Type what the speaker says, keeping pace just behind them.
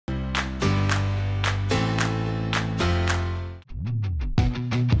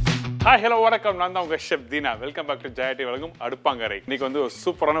Hi, hello, வணக்கம். நான் தான் உங்க chef Dheena. Welcome back to Jaya வழங்கும் அடுப்பாங்கரை. இன்னைக்கு வந்து ஒரு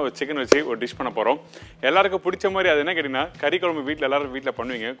சூப்பரான ஒரு சிக்கன் வச்சு ஒரு டிஷ் பண்ண போறோம். எல்லாருக்கும் பிடிச்ச மாதிரி அது என்ன கேட்டினா கறி குழம்பு வீட்ல எல்லாரும் வீட்ல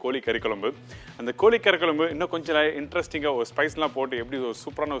பண்ணுவீங்க, கோழி கறி குழம்பு. அந்த கோழி கறி குழம்பு இன்னும் கொஞ்சம் இன்ட்ரஸ்டிங்கா ஒரு ஸ்பைஸ்லாம் போட்டு எப்படி ஒரு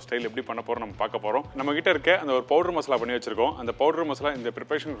சூப்பரான ஒரு ஸ்டைல் எப்படி பண்ண போறோம் நம்ம பார்க்க போறோம். நம்ம கிட்ட இருக்க அந்த ஒரு பவுடர் மசாலா பண்ணி வச்சிருக்கோம். அந்த பவுடர் மசாலா இந்த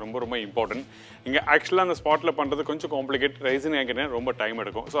ப்ரிப்பரேஷன் ரொம்ப இம்பார்ட்டன்ட். இங்க ஆக்சுவலா அந்த ஸ்பாட்ல பண்றது கொஞ்சம் காம்ப்ளிகேட், ரைஸ்னு கேட்டினா ரொம்ப டைம்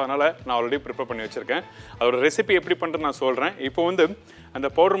எடுக்கும். ஸோ அதனால நான் ஆல்ரெடி ப்ரிப்பேர் பண்ணி வச்சிருக்கேன். அதோட ரெசிபி எப்படி பண்றது நான் சொல்றேன். இப்போ வந்து அந்த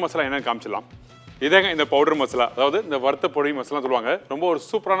பவுடர் மசாலா என்ன காமிச்சிடலாம். இதாங்க இந்த பவுடர் மசாலா, அதாவது இந்த வறுத்த பொடி மசாலா சொல்லுவாங்க. ரொம்ப ஒரு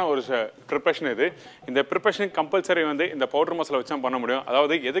சூப்பரான ஒரு ப்ரிப்பரேஷன் இது. இந்த ப்ரிப்பரேஷன் கம்பல்சரி வந்து இந்த பவுடர் மசாலா வச்சு தான் பண்ண முடியும்.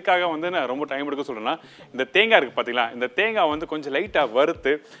 அதாவது எதுக்காக வந்து நான் ரொம்ப டைம் எடுக்க சொல்றேன்னா, இந்த தேங்காய் இருக்குது பார்த்தீங்களா, இந்த தேங்காய் வந்து கொஞ்சம் லைட்டாக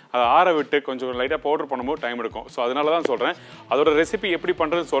வறுத்து அதை ஆற விட்டு கொஞ்சம் லைட்டாக பவுடர் பண்ணும்போது டைம் எடுக்கும். ஸோ அதனால தான் சொல்கிறேன். அதோட ரெசிபி எப்படி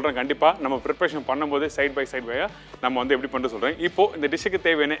பண்ணுறதுன்னு சொல்கிறேன். கண்டிப்பாக நம்ம ப்ரிப்பரேஷன் பண்ணும்போது சைட் பை நம்ம வந்து எப்படி பண்ணுறது சொல்கிறேன். இப்போது இந்த டிஷ்ஷுக்கு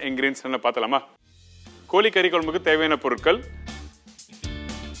தேவையான இன்க்ரீடியன்ஸ் என்ன பார்த்தலாமா. கோழி கறி குழம்புக்கு தேவையான பொருட்கள்: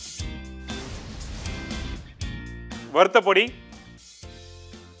 வறுத்த பொடி,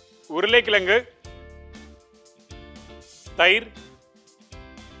 உருளைக்கிழங்கு, தயிர்,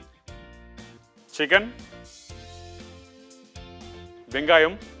 சிக்கன்,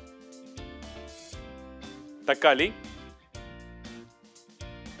 வெங்காயம், தக்காளி,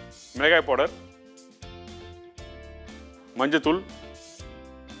 மிளகாய் பவுடர், மஞ்சத்தூள்,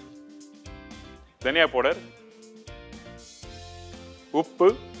 தனியா பவுடர், உப்பு,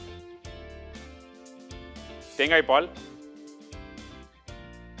 தேங்காய் பால்,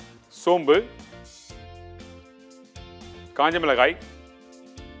 சோம்பு, காஞ்ச மிளகாய்,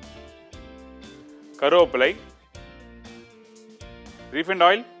 கருவேப்பிலை, ரீஃபைண்ட்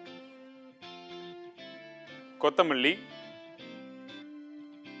ஆயில், கொத்தமல்லி,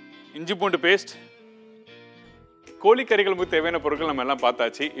 இஞ்சி பூண்டு பேஸ்ட். கோழி கறி குழம்புக்கு தேவையான பொருட்கள் நம்ம எல்லாம்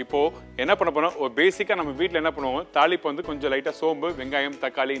பார்த்தாச்சு. இப்போ என்ன பண்ண போறோம், ஒரு பேசிக்கா நம்ம வீட்டில் என்ன பண்ணுவோம், தாளிப்பு வந்து கொஞ்சம் லைட்டாக சோம்பு, வெங்காயம்,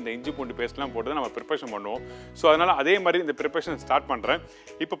 தக்காளி, இந்த இஞ்சி பூண்டு பேஸ்ட்லாம் போட்டு நம்ம ப்ரிப்பரேஷன் பண்ணுவோம். ஸோ அதனால அதே மாதிரி இந்த ப்ரிப்பரேஷன் ஸ்டார்ட் பண்ணுறேன்.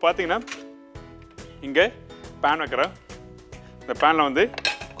 இப்போ பார்த்தீங்கன்னா இங்கே பேன் வைக்கிறேன். இந்த பேனில் வந்து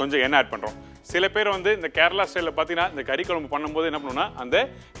கொஞ்சம் எண்ணெய் ஆட் பண்ணுறோம். சில பேர் வந்து இந்த கேரளா ஸ்டைலில் பார்த்தீங்கன்னா இந்த கறி குழம்பு பண்ணும்போது என்ன பண்ணுவோம்னா, அந்த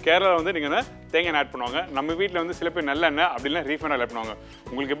கேரளாவில் வந்து நீங்கள் தேங்காய் ஆட் பண்ணுவாங்க. நம்ம வீட்டில் வந்து சில பேர் நல்லெண்ணெய் அப்படின்னா ரீஃபைண்ட் ஆட் பண்ணுவாங்க.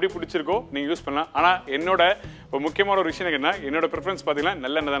 உங்களுக்கு எப்படி பிடிச்சிருக்கோ நீங்கள் யூஸ் பண்ணலாம். ஆனால் என்னோட ஒரு முக்கியமான ஒரு விஷயம் என்ன, என்னோட ப்ரிஃபரன்ஸ் பார்த்தீங்கன்னா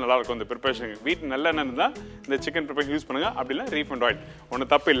நல்லெண்ணெய் தான் நல்லாயிருக்கும். இந்த ப்ரிப்பரேஷனுக்கு வீட்டு நல்லெண்ணெய் தான் இந்த சிக்கன் ப்ரிப்பரேஷன் யூஸ் பண்ணுங்கள். அப்படின்னா ரீஃபைண்ட் ஆயில்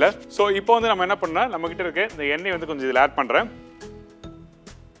ஒன்றும் தப்பு இல்லை. ஸோ இப்போ வந்து நம்ம என்ன பண்ணால், நம்மக்கிட்ட இருக்க இந்த எண்ணெய் வந்து கொஞ்சம் இதில் ஆட் பண்ணுறேன்.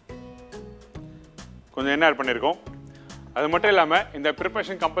 கொஞ்சம் எண்ணெய் ஆட் பண்ணியிருக்கோம். அது மட்டும் இல்லாமல் இந்த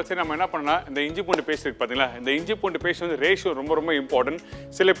ப்ரிப்பரேஷன் கம்பல்சரி நம்ம என்ன பண்ணால், இந்த இஞ்சி பூண்டு பேஸ்ட் இருக்குது பார்த்தீங்களா, இந்த இஞ்சி பூண்டு பேஸ்ட் வந்து ரேஷியோ ரொம்ப இம்பார்ட்டன்ட்.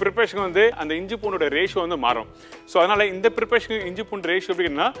 சில ப்ரிப்பரேஷன் வந்து அந்த இஞ்சி பூண்டோட ரேஷியோ வந்து மாறும். ஸோ அதனால் இந்த ப்ரிப்பரேஷன் இஞ்சி பூண்டு ரேஷியோ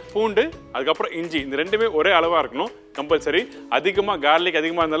எப்படின்னா, பூண்டு அதுக்கப்புறம் இஞ்சி இந்த ரெண்டுமே ஒரே அளவாக இருக்கணும் கம்பல்சரி. அதிகமாக கார்லிக்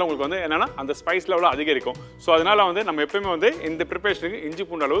அதிகமாக இருந்தாலும் உங்களுக்கு வந்து என்னென்னா அந்த ஸ்பைஸ் லெவலில் அதிகரிக்கும். ஸோ அதனால் வந்து நம்ம எப்பயுமே வந்து இந்த ப்ரிப்பரேஷனுக்கு இஞ்சி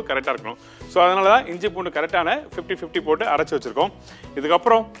பூண்டு அளவு கரெக்டாக இருக்கணும். ஸோ அதனால தான் இஞ்சி பூண்டு கரெக்டான 50-50 போட்டு அரைச்சி வச்சுருக்கோம்.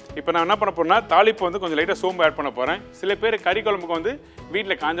 இதுக்கப்புறம் இப்போ நான் என்ன பண்ண போகிறேன்னா, தாளிப்பு வந்து கொஞ்சம் லைட்டாக சோம்பு ஆட் பண்ண போகிறேன். சில பேர் கறி குழம்புக்கு வந்து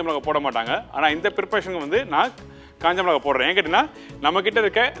வீட்டில் காஞ்ச மிளகாய் போட மாட்டாங்க. ஆனால் இந்த ப்ரிப்பரேஷனுக்கு வந்து நான் காஞ்ச மிளகாய் போடுறேன். ஏன் கேட்டிங்கன்னா, நம்மக்கிட்ட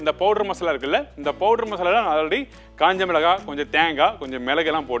இருக்க இந்த பவுடர் மசாலா இருக்குல்ல, இந்த பவுடர் மசாலா நான் ஆல்ரெடி காஞ்ச மிளகாய், கொஞ்சம் தேங்காய், கொஞ்சம்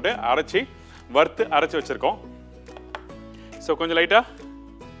மிளகெல்லாம் போட்டு வறுத்து அரைச்சி வச்சுருக்கோம். ஸோ கொஞ்சம் லைட்டாக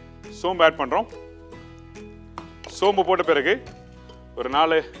சோம்பு ஆட் பண்ணுறோம். சோம்பு போட்ட பிறகு ஒரு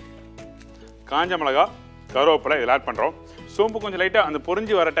 4 காஞ்ச மிளகாய், கருவேப்பிலை இதில் ஆட் பண்ணுறோம். சோம்பு கொஞ்சம் லைட்டாக அந்த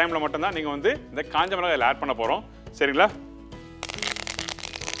பொரிஞ்சு வர டைமில் மட்டும்தான் நீங்கள் வந்து இந்த காஞ்ச மிளகாய் இதில் ஆட் பண்ண போகிறோம். சரிங்களா.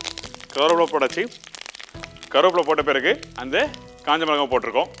 கருவேப்பிலை போட்டாச்சு. கருவேப்பிலை போட்ட பிறகு அந்த காஞ்ச மிளகாய்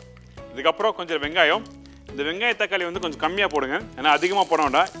போட்டிருக்கோம். இதுக்கப்புறம் கொஞ்சம் வெங்காயம். இந்த வெங்காய தக்காளி வந்து கொஞ்சம் கம்மியாக போடுங்க, ஏன்னா அதிகமாக போட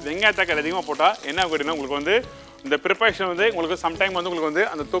வேண்டாம். வெங்காய தக்காளி அதிகமாக போட்டால் என்ன கேட்டிங்கன்னா, உங்களுக்கு வந்து இந்த ப்ரிப்பரேஷன் வந்து உங்களுக்கு சம்டைம் வந்து உங்களுக்கு வந்து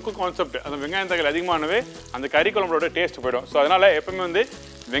அந்த தொக்கு கான்செப்ட், அந்த வெங்காயம் தக்காளி அதிகமானவே அந்த கறி குழம்போட டேஸ்ட் போயிடும். ஸோ அதனால் எப்பவுமே வந்து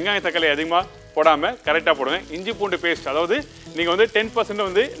வெங்காய தக்காளி அதிகமாக போடாமல் கரெக்டாக போடுங்க. இஞ்சி பூண்டு பேஸ்ட், அதாவது நீங்கள் வந்து 10%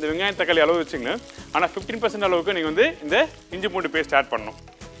 வந்து இந்த வெங்காயம் தக்காளி அளவு வச்சுங்க. ஆனால் 15% அளவுக்கு நீங்கள் வந்து இந்த இஞ்சி பூண்டு பேஸ்ட் ஆட் பண்ணணும்.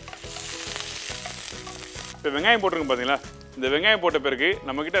 இப்போ வெங்காயம் போட்டிருங்க பார்த்தீங்களா, இந்த வெங்காயம் போட்ட பிறகு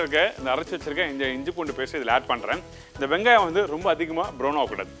நம்மக்கிட்ட இருக்க இந்த அரைச்சி வச்சிருக்க இந்த இஞ்சி பூண்டு பேஸ்ட் இதில் ஆட் பண்ணுறேன். இந்த வெங்காயம் வந்து ரொம்ப அதிகமாக ப்ரௌன்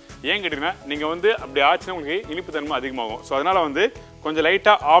ஆகக்கூடாது. ஏன் கேட்டிங்கன்னா, நீங்கள் வந்து அப்படி ஆச்சுன்னா உங்களுக்கு இனிப்பு தன்மை அதிகமாகும். ஸோ அதனால் வந்து கொஞ்சம்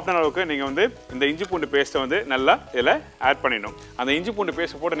லைட்டாக ஆஃப்ன அளவுக்கு நீங்கள் வந்து இந்த இஞ்சி பூண்டு பேஸ்ட்டை வந்து நல்லா இதில் ஆட் பண்ணிடணும். அந்த இஞ்சி பூண்டு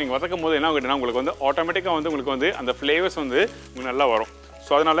பேஸ்ட்டை போட்டு நீங்கள் வதக்கும் போது என்ன கேட்டிங்கன்னா, உங்களுக்கு வந்து ஆட்டோமேட்டிக்காக வந்து உங்களுக்கு வந்து அந்த ஃப்ளேவர்ஸ் வந்து உங்களுக்கு நல்லா வரும்.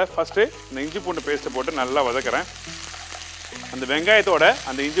 ஸோ அதனால் ஃபஸ்ட்டு இந்த இஞ்சி பூண்டு பேஸ்ட்டை போட்டு நல்லா வதக்குறேன். அந்த வெங்காயத்தோட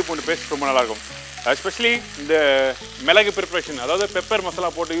அந்த இஞ்சி பூண்டு பேஸ்ட் ரொம்ப நல்லாயிருக்கும். எஸ்பெஷலி இந்த மிளகு ப்ரிப்பரேஷன், அதாவது பெப்பர் மசாலா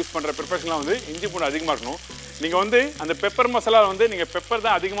போட்டு யூஸ் பண்ணுற ப்ரிப்பரேஷன்லாம் வந்து இஞ்சி பூண்டு அதிகமாக இருக்கணும். நீங்கள் வந்து அந்த பெப்பர் மசாலா வந்து நீங்கள் பெப்பர்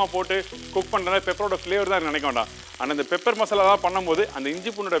தான் அதிகமாக போட்டு குக் பண்ணுறதுனால பெப்பரோட ஃப்ளேவர் தான் நினைக்க வேண்டாம். ஆனால் இந்த பெப்பர் மசாலா தான் பண்ணும்போது அந்த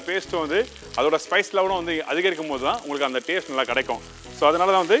இஞ்சி பூண்டோட பேஸ்ட்டு வந்து அதோட ஸ்பைஸ் லெவலும் வந்து அதிகரிக்கும் போது தான் உங்களுக்கு அந்த டேஸ்ட் நல்லா கிடைக்கும். ஸோ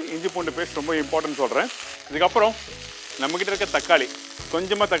அதனால தான் வந்து இஞ்சி பூண்டு பேஸ்ட் ரொம்ப இம்பார்ட்டன்ட் சொல்கிறேன். இதுக்கப்புறம் நம்மக்கிட்ட இருக்க தக்காளி,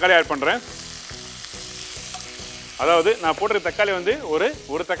 கொஞ்சமாக தக்காளி ஆட் பண்ணுறேன். அதாவது நான் போட்டிருக்க தக்காளி வந்து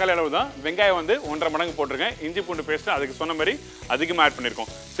ஒரு தக்காளி அளவு தான். வெங்காயம் வந்து 1.5 மடங்கு போட்டிருக்கேன். இஞ்சி பூண்டு பேஸ்ட்டு அதுக்கு சொன்ன மாதிரி அதிகமாக ஆட் பண்ணியிருக்கோம்.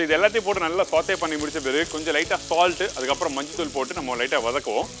 ஸோ இது எல்லாத்தையும் போட்டு நல்லா சாத்தே பண்ணி முடிச்ச பிறகு கொஞ்சம் லைட்டாக சால்ட்டு, அதுக்கப்புறம் மஞ்சள் போட்டு நம்ம லைட்டாக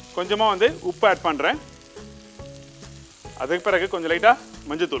வதக்குவோம். கொஞ்சமாக வந்து உப்பு ஆட் பண்ணுறேன். அதுக்கு பிறகு கொஞ்சம் லைட்டாக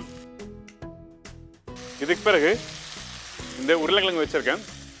மஞ்சத்தூள். இதுக்கு பிறகு இந்த உருளைக்கிழங்கு வச்சுருக்கேன்.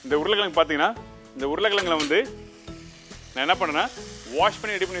 இந்த உருளைக்கிழங்கு பார்த்தீங்கன்னா இந்த உருளைக்கிழங்குல வந்து நான் என்ன பண்ணேன்னா வாஷ்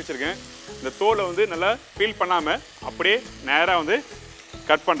பண்ணி ரெடி பண்ணி வச்சுருக்கேன். இந்த தோலை வந்து நல்லா பீல் பண்ணாமல் அப்படியே நேராக வந்து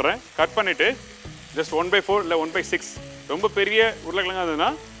கட் பண்ணுறேன். கட் பண்ணிவிட்டு ஜஸ்ட் 1/4 இல்லை 1/6, ரொம்ப பெரிய உருளைக்கிழங்காக இருந்ததுன்னா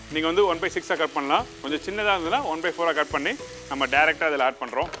நீங்கள் வந்து 1/6 கட் பண்ணலாம். கொஞ்சம் சின்னதாக இருந்ததுன்னா 1/4 கட் பண்ணி நம்ம டேரெக்டாக இதில் ஆட்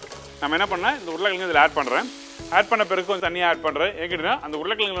பண்ணுறோம். நம்ம என்ன பண்ணால் இந்த உருளைக்கிழங்கு இதில் ஆட் பண்ணுறேன். ஆட் பண்ண பிறகு கொஞ்சம் தண்ணியாக ஆட் பண்ணுறேன். ஏங்கிட்டீங்கன்னா அந்த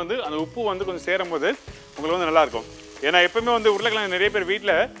உருளைக்கிழங்கு வந்து அந்த உப்பு வந்து கொஞ்சம் சேரும் போது உங்களுக்கு வந்து நல்லாயிருக்கும். ஏன்னா எப்பவுமே வந்து உருளைக்கிழங்கு நிறைய பேர்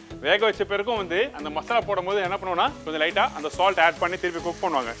வீட்டில் வேக வச்ச பிறகும் வந்து அந்த மசாலா போடும்போது என்ன பண்ணுவோன்னா கொஞ்சம் லைட்டாக அந்த சால்ட் ஆட் பண்ணி திருப்பி குக்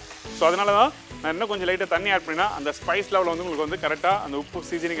பண்ணுவாங்க. ஸோ அதனால தான் நான் இன்னும் கொஞ்சம் லைட்டாக தண்ணி ஆட் பண்ணினா அந்த ஸ்பைஸ் லெவலில் வந்து உங்களுக்கு வந்து கரெக்டாக அந்த உப்பு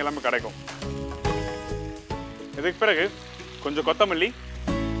சீசனிங் எல்லாமே கிடைக்கும். இதுக்கு பிறகு கொஞ்சம் கொத்தமல்லி,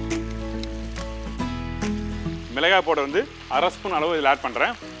 மிளகாய் பவுடர் வந்து 1/2 ஸ்பூன் அளவு இதில் ஆட்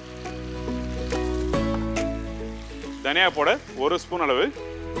பண்ணுறேன். தனியா பவுடர் 1 ஸ்பூன் அளவு.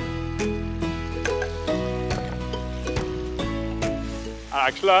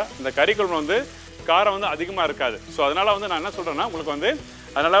 ஆக்சுவலாக இந்த கறி குழம்பு வந்து காரம் வந்து அதிகமாக இருக்காது. ஸோ அதனால் வந்து நான் என்ன சொல்கிறேன்னா உங்களுக்கு வந்து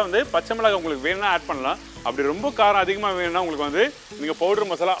அதனால் வந்து பச்சை மிளகாய் உங்களுக்கு வேணும்னா ஆட் பண்ணலாம். அப்படி ரொம்ப காரம் அதிகமாக வேணும்னா உங்களுக்கு வந்து நீங்கள் பவுடர்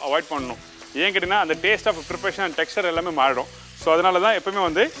மசாலா அவாய்ட் பண்ணணும். ஏன் கேட்டிங்கன்னா அந்த taste of preparation and texture எல்லாமே மாறிடும். ஸோ அதனால தான்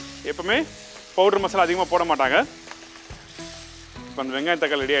எப்பவுமே பவுடர் மசாலா அதிகமாக போட மாட்டாங்க. இப்போ அந்த வெங்காயம்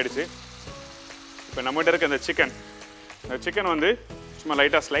தக்காளி ரெடி ஆகிடுச்சு. இப்போ நம்மகிட்ட இருக்க இந்த சிக்கன் வந்து சும்மா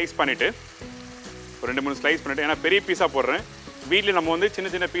லைட்டாக ஸ்லைஸ் பண்ணிவிட்டு ஒரு 2-3 ஸ்லைஸ் பண்ணிவிட்டு, ஏன்னா பெரிய பீஸாக போடுறேன். வீட்டில் நம்ம வந்து சின்ன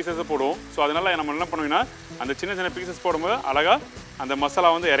சின்ன பீசஸை போடுவோம். ஸோ அதனால் நம்ம என்ன பண்ணுவோம்னா அந்த சின்ன சின்ன பீசஸ் போடும்போது அழகாக அந்த மசாலா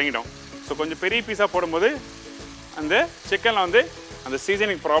வந்து இறங்கிடும். ஸோ கொஞ்சம் பெரிய பீஸாக போடும்போது அந்த சிக்கனில் வந்து அந்த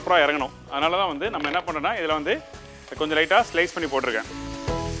சீசனிங் ப்ராப்பராக இறங்கணும். அதனால தான் வந்து நம்ம என்ன பண்ணுறோன்னா இதில் வந்து கொஞ்சம் லைட்டாக ஸ்லைஸ் பண்ணி போட்டிருக்கேன்.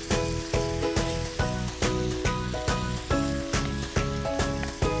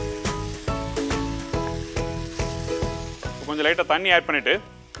 கொஞ்சம் லைட்டாக தண்ணி ஆட் பண்ணிவிட்டு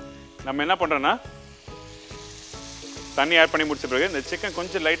நம்ம என்ன பண்ணுறோன்னா தண்ணி ஆட் பண்ணி முடிச்ச பிறகு இந்த சிக்கன்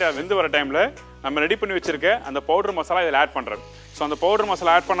கொஞ்சம் லைட்டாக வெந்து வர டைமில் நம்ம ரெடி பண்ணி வச்சுருக்க அந்த பவுடர் மசாலா இதில் ஆட் பண்ணுறேன். ஸோ அந்த பவுடர்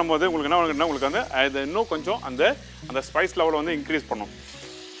மசாலா ஆட் பண்ணும்போது உங்களுக்கு என்ன பண்ணுன்னா உங்களுக்கு வந்து அது இன்னும் கொஞ்சம் அந்த ஸ்பைஸ் லெவலை வந்து இன்க்ரீஸ் பண்ணும்.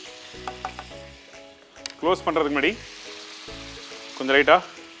 க்ளோஸ் பண்ணுறதுக்கு முன்னாடி கொஞ்சம் லைட்டாக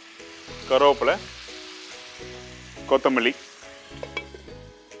கருவேப்பிலை, கொத்தமல்லி.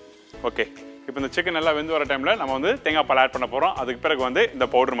 ஓகே, இப்போ இந்த சிக்கன் நல்லா வெந்து வர டைமில் நம்ம வந்து தேங்காய் பால் ஆட் பண்ண போகிறோம். அதுக்கு பிறகு வந்து இந்த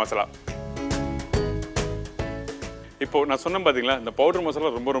பவுடர் மசாலா. இப்போது நான் சொன்னேன் பார்த்தீங்களா, இந்த பவுடர் மசாலா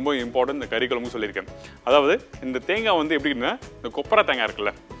ரொம்ப ரொம்ப இம்பார்ட்டன்ட் இந்த கறி குழம்பு சொல்லியிருக்கேன். அதாவது இந்த தேங்காய் வந்து எப்படின்னா இந்த கொப்பரை தேங்காய்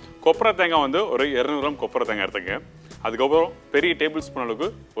இருக்குல்ல, கொப்பரை தேங்காய் வந்து ஒரு 200 கிராம் கொப்பரை தேங்காய் எடுத்துங்க. அதுக்கப்புறம் பெரிய டேபிள் ஸ்பூன் அளவுக்கு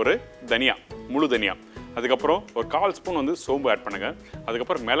ஒரு தனியா, முழு தனியா. அதுக்கப்புறம் ஒரு 1/4 ஸ்பூன் வந்து சோம்பு ஆட் பண்ணுங்கள்.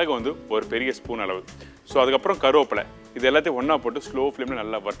 அதுக்கப்புறம் மிளகு வந்து ஒரு பெரிய ஸ்பூன் அளவு. ஸோ அதுக்கப்புறம் கருவேப்பிலை. இது எல்லாத்தையும் ஒன்றா போட்டு ஸ்லோ ஃப்ளேமில்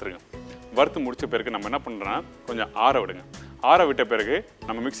நல்லா வறுத்துருங்க. வறுத்து முடித்த பிறகு நம்ம என்ன பண்ணுறோன்னா கொஞ்சம் ஆற விடுங்க. ஆற விட்ட பிறகு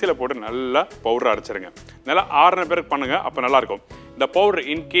நம்ம மிக்சியில் போட்டு நல்லா பவுடர் அரைச்சிருங்க. நல்லா ஆறின பிறகு பண்ணுங்கள், அப்போ நல்லாயிருக்கும். இந்த பவுடர்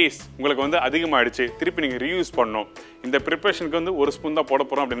இன்கேஸ் உங்களுக்கு வந்து அதிகமாகிடுச்சு, திருப்பி நீங்கள் ரீயூஸ் பண்ணணும், இந்த ப்ரிப்ரேஷனுக்கு வந்து 1 ஸ்பூன் தான் போட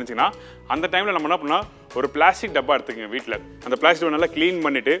போகிறோம் அப்படின்னு நினச்சிங்கன்னா அந்த டைமில் நம்ம என்ன பண்ணால் ஒரு பிளாஸ்டிக் டப்பா எடுத்துக்கங்க வீட்டில். அந்த பிளாஸ்டிக் டப்பா நல்லா க்ளீன்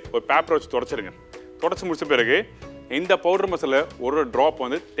பண்ணிவிட்டு ஒரு பேப்பரை வச்சு தொடச்சிருங்க. தொடச்சி முடிச்ச பிறகு இந்த பவுடர் மசாலா ஒரு ட்ராப்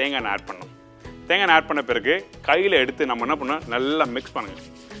வந்து தேங்காய் எண்ணெய் ஆட் பண்ணணும். தேங்காய் எண்ணெய் ஆட் பண்ண பிறகு கையில் எடுத்து நம்ம என்ன பண்ணோம் நல்லா மிக்ஸ் பண்ணுங்கள்.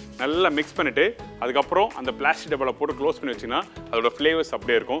 நல்லா மிக்ஸ் பண்ணிவிட்டு அதுக்கப்புறம் அந்த பிளாஸ்டிக் டப்பாவில் போட்டு க்ளோஸ் பண்ணி வச்சிங்கன்னா அதோட ஃப்ளேவர்ஸ்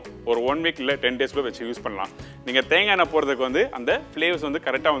அப்படியே இருக்கும். ஒரு 1 வீக் இல்லை 10 டேஸ் கூட வச்சு யூஸ் பண்ணலாம். நீங்கள் தேங்காய் எண்ணெய் போடுறதுக்கு வந்து அந்த ஃப்ளேவர்ஸ் வந்து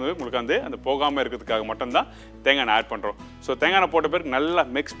கரெக்டாக வந்து உங்களுக்கு வந்து அந்த போகாமல் இருக்கிறதுக்காக மட்டும்தான் தேங்காய் எண்ணெய் ஆட் பண்ணுறோம். ஸோ தேங்காய் எண்ணெய் போட்ட பிறகு நல்லா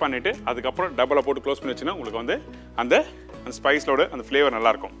மிக்ஸ் பண்ணிவிட்டு அதுக்கப்புறம் டப்பாவில் போட்டு க்ளோஸ் பண்ணி வச்சுன்னா உங்களுக்கு வந்து அந்த ஸ்பைஸோட அந்த ஃப்ளேவர்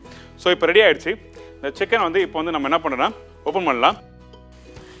நல்லாயிருக்கும். ஸோ இப்போ ரெடி ஆகிடுச்சு. இந்த சிக்கன் வந்து இப்போ வந்து நம்ம என்ன பண்ணுறோன்னா ஓப்பன் பண்ணலாம்.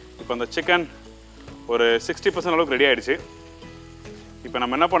 இப்போ அந்த சிக்கன் ஒரு 60% அளவுக்கு ரெடி ஆகிடுச்சு. இப்போ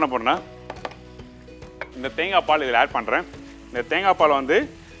நம்ம என்ன பண்ண போகிறோம்னா இந்த தேங்காய் பால் இதில் ஆட் பண்ணுறேன். இந்த தேங்காய் பால் வந்து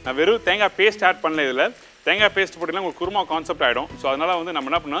நான் வெறும் தேங்காய் பேஸ்ட் ஆட் பண்ணல. இதில் தேங்காய் பேஸ்ட் போட்டிங்கன்னா உங்களுக்கு குருமா கான்செப்ட் ஆகிடும். ஸோ அதனால் வந்து நம்ம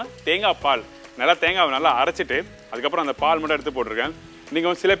என்ன பண்ணோம் தேங்காய் பால் நல்லா தேங்காவை நல்லா அரைச்சிட்டு அதுக்கப்புறம் அந்த பால் மட்டும் எடுத்து போட்டிருக்கேன். நீங்கள்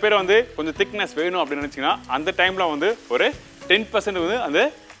வந்து சில பேர் வந்து கொஞ்சம் திக்னஸ் வேணும் அப்படின்னு நினச்சிங்கன்னா அந்த டைமில் வந்து ஒரு 10% வந்து அந்த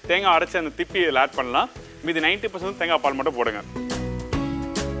தேங்காய் அரைச்சி அந்த திப்பி இதில் ஆட் பண்ணலாம். மீதி 90% தேங்காய் பால் மட்டும் போடுங்க.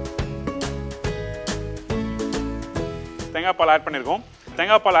 தேங்காய் பால் ஆட் பண்ணியிருக்கோம்.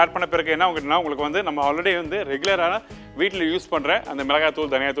 தேங்காய் பால் ஆட் பண்ண பிறகு என்ன உங்களுக்கு வந்து நம்ம ஆல்ரெடி வந்து ரெகுலரான வீட்டில் யூஸ் பண்ணுற அந்த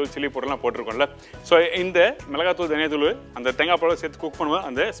மிளகாத்தூள் தனியாத்தூள் சில்லி பவுடர்லாம் போட்டிருக்கோம்ல. ஸோ இந்த மிளகாத்தூள் தனியாத்தூள் அந்த தேங்காய் பால் சேர்த்து குக் பண்ணுவோம்,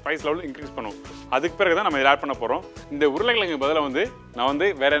 அந்த ஸ்பைஸ் லெவல் இன்க்ரீஸ் பண்ணுவோம். அதுக்கு பிறகு தான் நம்ம இதை ஆட் பண்ண போகிறோம். இந்த உருளைக்கிழங்கு பதிலாக வந்து நான் வந்து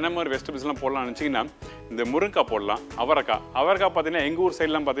வேறு என்ன மாதிரி வெஜிடபிள்ஸ்லாம் போடலாம்னு நினச்சிங்கன்னா இந்த முருங்கைக்காய் போடலாம், அவரைக்காய். அவரைக்காய் பார்த்தீங்கன்னா எங்கள் ஊர்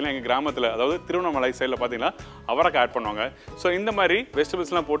சைட்லாம் பார்த்தீங்கன்னா எங்கள் கிராமத்தில், அதாவது திருவண்ணாமலை சைடில் பார்த்தீங்கன்னா அவரைக்காய் ஆட் பண்ணுவாங்க. ஸோ இந்த மாதிரி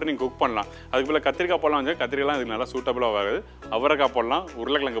வெஜிடபிள்ஸ்லாம் போட்டு நீங்கள் குக் பண்ணலாம். அதுக்கு போல் கத்திரிக்காய் போடலாம், வந்து கத்திரிக்காய்லாம் இதுக்கு நல்லா சூட்டபுளாக வருது. அவரைக்காய் போடலாம்,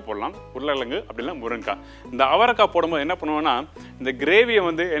 உருளைக்கிழங்கு போடலாம், உருளைக்கிழங்கு அப்படின்னா முருங்கைக்காய். இந்த அவரைக்காய் போடும்போது என்ன பண்ணுவோம்னா இந்த கிரேவியை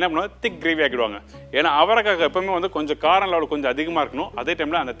வந்து என்ன பண்ணுவோம், திக் கிரேவி ஆக்கிடுவாங்க. ஏன்னா அவரைக்காய் எப்பவுமே வந்து கொஞ்சம் காரம் லெவல் கொஞ்சம் அதிகமாக இருக்கணும். அதே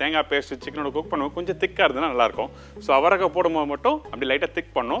டைமில் அந்த தேங்காய் பேஸ்ட் சிக்கனோட குக் பண்ணுவோம் கொஞ்சம் திக்காக இருந்ததுன்னா நல்லாயிருக்கும். ஸோ அவரைக்காய் போடும்போது மட்டும் அப்படி லைட்டாக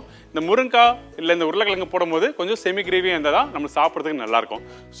திக் பண்ணும். இந்த முருங்கைக்காய் இல்லை இந்த உருளைக்கிழங்கு போடும்போது கொஞ்சம் செமி கிரேவியாக இருந்தால் தான் நம்ம சாப்பிட்றதுக்கு நல்லாயிருக்கும்.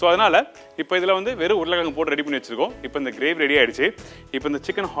 ஸோ அதனால் இப்போ இதில் வந்து வெறும் உருளைக்கிழங்கு போட்டு ரெடி பண்ணி வச்சுருக்கோம். இப்போ இந்த கிரேவி ரெடி ஆகிடுச்சு. இப்போ இந்த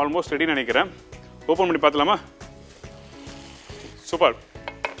சிக்கன் ஆல்மோஸ்ட் ரெடின்னு நினைக்கிறேன். ஓப்பன் பண்ணி பார்த்துலாமா? சூப்பர்.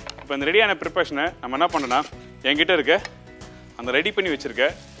 இப்போ இந்த ரெடியான ப்ரிப்பரேஷனை நம்ம என்ன பண்ணோன்னா என்கிட்ட இருக்க அந்த ரெடி பண்ணி வச்சுருக்க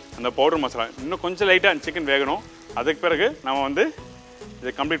அந்த பவுடர் மசாலா இன்னும் கொஞ்சம் லைட்டாக அந்த சிக்கன் வேகணும். அதுக்கு பிறகு நம்ம வந்து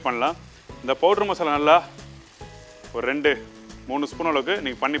இதை கம்ப்ளீட் பண்ணலாம். இந்த பவுடர் மசாலா நல்லா ஒரு 2-3 ஸ்பூன் அளவுக்கு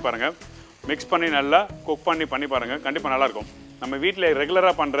நீங்கள் பண்ணி பாருங்கள். மிக்ஸ் பண்ணி நல்லா குக் பண்ணி பாருங்கள். கண்டிப்பாக நல்லாயிருக்கும். நம்ம வீட்டில்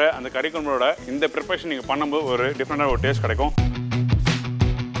ரெகுலராக பண்ணுற அந்த கறி குழம்போட இந்த ப்ரிப்பரேஷன் நீங்கள் பண்ணும்போது ஒரு டிஃப்ரெண்டான ஒரு டேஸ்ட் கிடைக்கும்.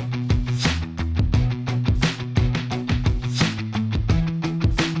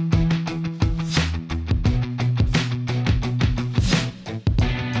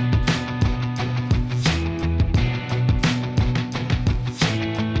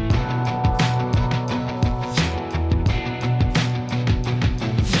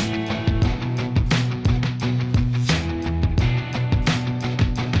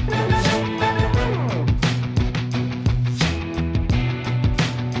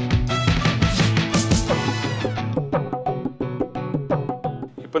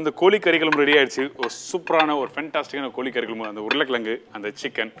 இப்போ இந்த கோழி கறி குழம்பு ரெடி ஆயிடுச்சு. ஒரு சூப்பரான ஒரு ஃபேண்டாஸ்டிக்கான கோழி கறி குழம்பு. அந்த உருளைக்கிழங்கு, அந்த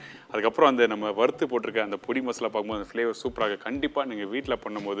சிக்கன், அதுக்கப்புறம் அந்த நம்ம வறுத்து போட்டிருக்க அந்த பொடி மசாலா பார்க்கும்போது அந்த ஃப்ளேவர் சூப்பராக. கண்டிப்பாக நீங்கள் வீட்டில்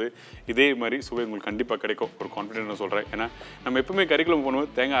பண்ணும்போது இதே மாதிரி சுவை உங்களுக்கு கண்டிப்பாக கிடைக்கும். ஒரு கான்ஃபிடென்ட் சொல்கிறேன். ஏன்னா நம்ம எப்பவுமே கறி குழம்பு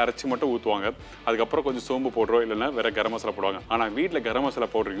பண்ணும்போது தேங்காய் அரைச்சி மட்டும் ஊற்றுவாங்க. அதுக்கப்புறம் கொஞ்சம் சோம்பு போடுறோம், இல்லைன்னா வேறு கரம் மசாலா போடுவாங்க. ஆனால் வீட்டில் கரம் மசாலா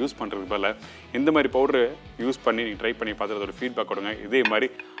பவுடர் யூஸ் பண்ணுறதுக்கு பதில் இந்த மாதிரி பவுடர் யூஸ் பண்ணி நீங்கள் ட்ரை பண்ணி பார்த்துட்டு அதோட ஃபீட்பேக் கொடுங்க. இதே மாதிரி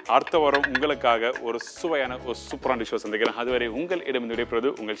அடுத்த வாரம் உங்களுக்காக ஒரு சுவையான ஒரு சூப்பரான டிஷ்ஷை சந்திக்கிறேன். அதுவரை உங்கள் இடமிருந்து விடைபெறுவது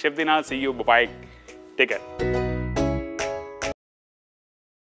உங்கள் chef Dheena. See you, bye. Take care.